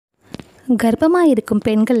கர்ப்பமாக இருக்கும்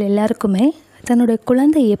பெண்கள் எல்லாருக்குமே தன்னுடைய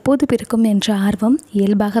குழந்தை எப்போது பிறக்கும் என்ற ஆர்வம்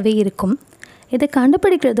இயல்பாகவே இருக்கும். இதை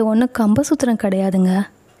கண்டுபிடிக்கிறது ஒன்றும் கம்பசூத்திரம் கிடையாதுங்க.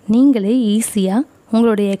 நீங்களே ஈஸியாக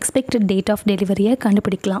உங்களுடைய எக்ஸ்பெக்டட் டேட் ஆஃப் டெலிவரியை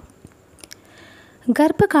கண்டுபிடிக்கலாம்.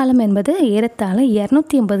 கர்ப்ப காலம் என்பது ஏறத்தாழ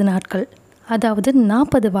 280 நாட்கள், அதாவது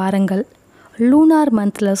 40 வாரங்கள். லூனார்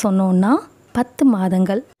மந்தில் சொன்னோன்னா 10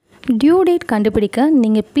 மாதங்கள். டியூ டேட் கண்டுபிடிக்க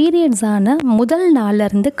நீங்கள் பீரியட்ஸான முதல்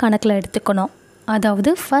நாள்லேருந்து கணக்கில் எடுத்துக்கணும். அதாவது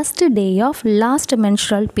first day of last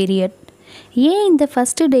menstrual period. ஏன் இந்த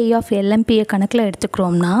ஃபஸ்ட்டு டே ஆஃப் எல்எம்பியை கணக்கில்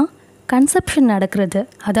எடுத்துக்கிறோம்னா, கன்செப்ஷன் நடக்கிறது,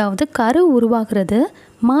 அதாவது கரு உருவாகிறது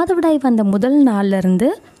மாதவிடாய் வந்த முதல் நாள்லேருந்து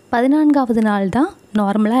 14வது நாள் தான்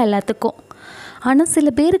நார்மலாக எல்லாத்துக்கும். ஆனால் சில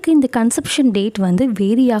பேருக்கு இந்த கன்செப்ஷன் டேட்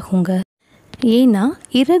வேரி ஆகுங்க. ஏன்னா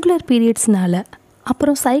இரெகுலர் பீரியட்ஸ்னால.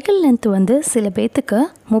 அப்புறம் சைக்கிள் லென்த் சில பேர்த்துக்கு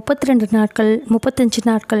 32 நாட்கள் 35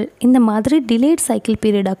 நாட்கள் இந்த மாதிரி டிலேட் சைக்கிள்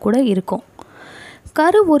பீரியடாக கூட இருக்கும்.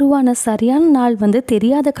 கரு உருவான சரியான நாள்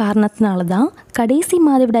தெரியாத காரணத்தினால தான் கடைசி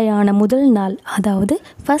மாதவிடாயான முதல் நாள், அதாவது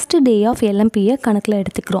ஃபஸ்ட்டு டே ஆஃப் எல்எம்பியை கணக்கில்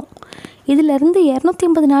எடுத்துக்கிறோம். இதிலேருந்து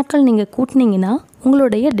 280 நாட்கள் நீங்கள் கூட்டினீங்கன்னா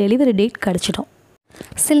உங்களுடைய டெலிவரி டேட் கிடச்சிடும்.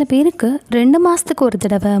 சில பேருக்கு 2 மாதத்துக்கு ஒரு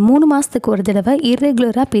தடவை 3 மாதத்துக்கு ஒரு தடவை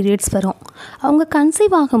இர்ரெகுலராக பீரியட்ஸ் வரும். அவங்க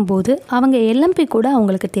கன்சீவ் ஆகும்போது அவங்க எல்எம்பி கூட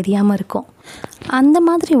அவங்களுக்கு தெரியாமல் இருக்கும். அந்த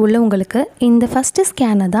மாதிரி உள்ளவங்களுக்கு இந்த ஃபஸ்ட்டு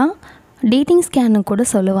ஸ்கேனை தான் டேட்டிங் ஸ்கேன்னு கூட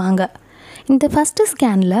சொல்லுவாங்க. இந்த ஃபஸ்ட்டு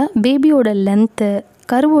ஸ்கேனில் பேபியோட லென்த்து,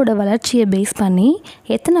 கருவோட வளர்ச்சியை பேஸ் பண்ணி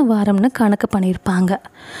எத்தனை வாரம்னு கணக்கு பண்ணியிருப்பாங்க.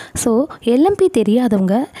 ஸோ எல்எம்பி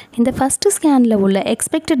தெரியாதவங்க இந்த ஃபஸ்ட்டு ஸ்கேனில் உள்ள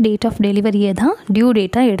எக்ஸ்பெக்டட் டேட் ஆஃப் டெலிவரியை தான் டியூ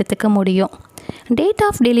டேட்டாக எடுத்துக்க முடியும். டேட்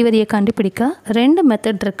ஆஃப் டெலிவரியை கண்டுபிடிக்க 2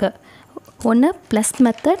 மெத்தட் இருக்குது. ஒன்று ப்ளஸ்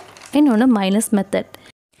மெத்தட், இன்னொன்று மைனஸ் மெத்தட்.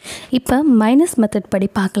 இப்போ மைனஸ் மெத்தட் படி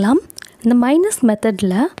பார்க்கலாம். இந்த மைனஸ்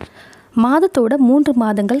மெத்தடில் மாதத்தோட 3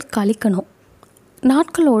 மாதங்கள் கழிக்கணும்,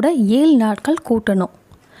 நாட்களோட 7 நாட்கள் கூட்டணும்.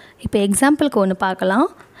 இப்போ எக்ஸாம்பிளுக்கு ஒன்று பார்க்கலாம்.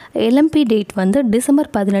 LMB date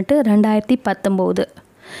December 18, 2019.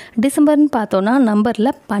 டிசம்பர்னு பார்த்தோன்னா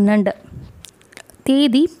நம்பரில் 12,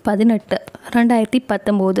 தேதி 18,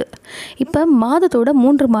 2019. இப்போ மாதத்தோட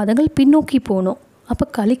 3 மாதங்கள் பின்னோக்கி போகணும். அப்போ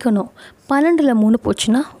கழிக்கணும். 12ல் 3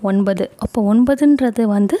 போச்சுன்னா 9. அப்போ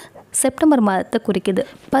 9ன்றது செப்டம்பர் மாதத்தை குறிக்குது.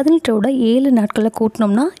 18ஓட 7 நாட்களில்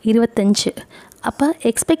கூட்டினோம்னா 25. அப்போ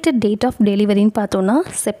எக்ஸ்பெக்டட் டேட் ஆஃப் டெலிவரின்னு பார்த்தோன்னா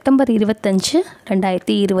செப்டம்பர் 25,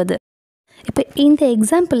 2020. இப்போ இந்த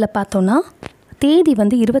எக்ஸாம்பிளில் பார்த்தோன்னா தேதி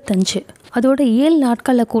 25, அதோட 7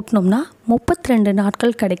 நாட்களில் கூட்டினோம்னா 32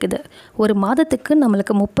 நாட்கள் கிடைக்குது. ஒரு மாதத்துக்கு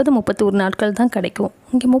நம்மளுக்கு 30-31 நாட்கள் தான் கிடைக்கும்.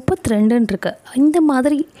 இங்கே 32 இருக்கு. இந்த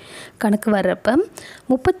மாதிரி கணக்கு வர்றப்ப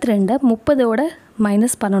 32 30ஓட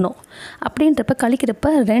மைனஸ் பண்ணணும். அப்படின்றப்ப கழிக்கிறப்ப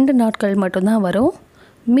 2 நாட்கள் மட்டும்தான் வரும்.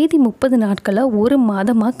 மீதி 30 நாட்களை ஒரு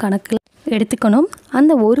மாதமாக கணக்கில் எடுத்துக்கணும்.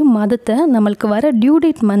 அந்த ஒரு மாதத்தை நம்மளுக்கு வர டியூ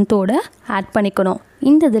டேட் மந்தோட ஆட் பண்ணிக்கணும்.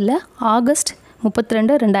 இந்த இதில் ஆகஸ்ட்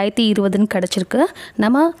 32, 2020ன்னு கிடச்சிருக்கு.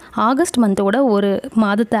 நம்ம ஆகஸ்ட் மந்தோட ஒரு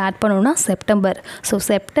மாதத்தை ஆட் பண்ணோம்னா செப்டம்பர். ஸோ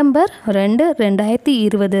செப்டம்பர் 2,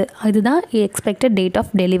 2020 இதுதான் எக்ஸ்பெக்டட் டேட்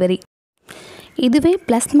ஆஃப் டெலிவரி. இதுவே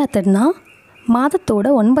ப்ளஸ் மெத்தட்னா மாதத்தோட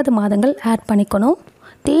 9 மாதங்கள் ஆட் பண்ணிக்கணும்.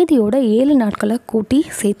 தேதியோட 7 நாட்களை கூட்டி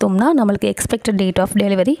சேர்த்தோம்னா நம்மளுக்கு எக்ஸ்பெக்டட் டேட் ஆஃப்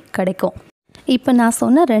டெலிவரி கிடைக்கும். இப்போ நான்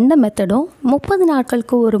சொன்ன 2 மெத்தடும் 30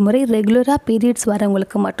 நாட்களுக்கு ஒரு முறை ரெகுலராக பீரியட்ஸ்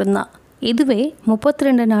வரவங்களுக்கு மட்டும்தான். இதுவே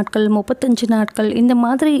 32 நாட்கள் 35 நாட்கள் இந்த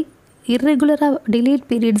மாதிரி இர்ரெகுலராக டிலேட்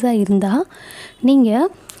பீரியட்ஸாக இருந்தால் நீங்கள்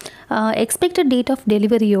expected date of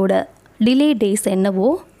டெலிவரியோட delay days என்னவோ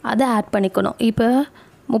அதை ஆட் பண்ணிக்கணும். இப்போ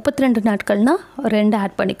 32 நாட்கள்னால் 2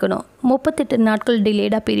 ஆட் பண்ணிக்கணும். 38 நாட்கள்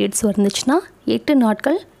டிலேடாக பீரியட்ஸ் வந்துச்சுன்னா 8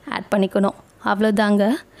 நாட்கள் ஆட் பண்ணிக்கணும். அவ்வளோதாங்க.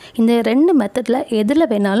 இந்த 2 மெத்தடில் எதில்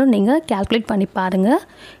வேணாலும் நீங்கள் கால்குலேட் பண்ணி பாருங்கள்.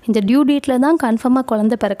 இந்த டியூ டேட்டில் தான் கன்ஃபார்மாக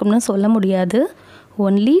குழந்தை பிறக்கும்னு சொல்ல முடியாது.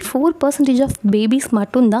 ஒன்லி 4% ஆஃப் பேபிஸ்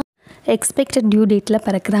மட்டும்தான் எக்ஸ்பெக்டட் டியூ டேட்டில்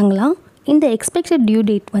பிறக்கிறாங்களாம். இந்த எக்ஸ்பெக்டட் டியூ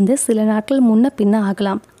டேட் சில நாட்கள் முன்ன பின்ன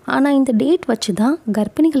ஆகலாம். ஆனால் இந்த டேட் வச்சு தான்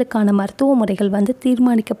கர்ப்பிணிகளுக்கான மருத்துவ முறைகள்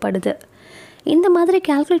தீர்மானிக்கப்படுது. இந்த மாதிரி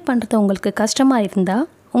கால்குலேட் பண்ணுறது உங்களுக்கு கஷ்டமாக இருந்தால்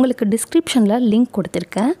உங்களுக்கு டிஸ்கிரிப்ஷனில் லிங்க்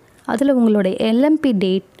கொடுத்துருக்கேன். அதில் உங்களுடைய எல்எம்பி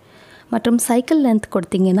டேட் மற்றும் சைக்கிள் லென்த்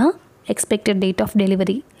கொடுத்தீங்கன்னா எக்ஸ்பெக்டட் டேட் ஆஃப்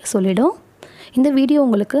டெலிவரி சொல்லிடும். இந்த வீடியோ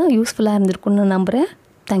உங்களுக்கு யூஸ்ஃபுல்லாக இருந்திருக்குன்னு நம்புகிறேன்.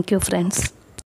 Thank you friends.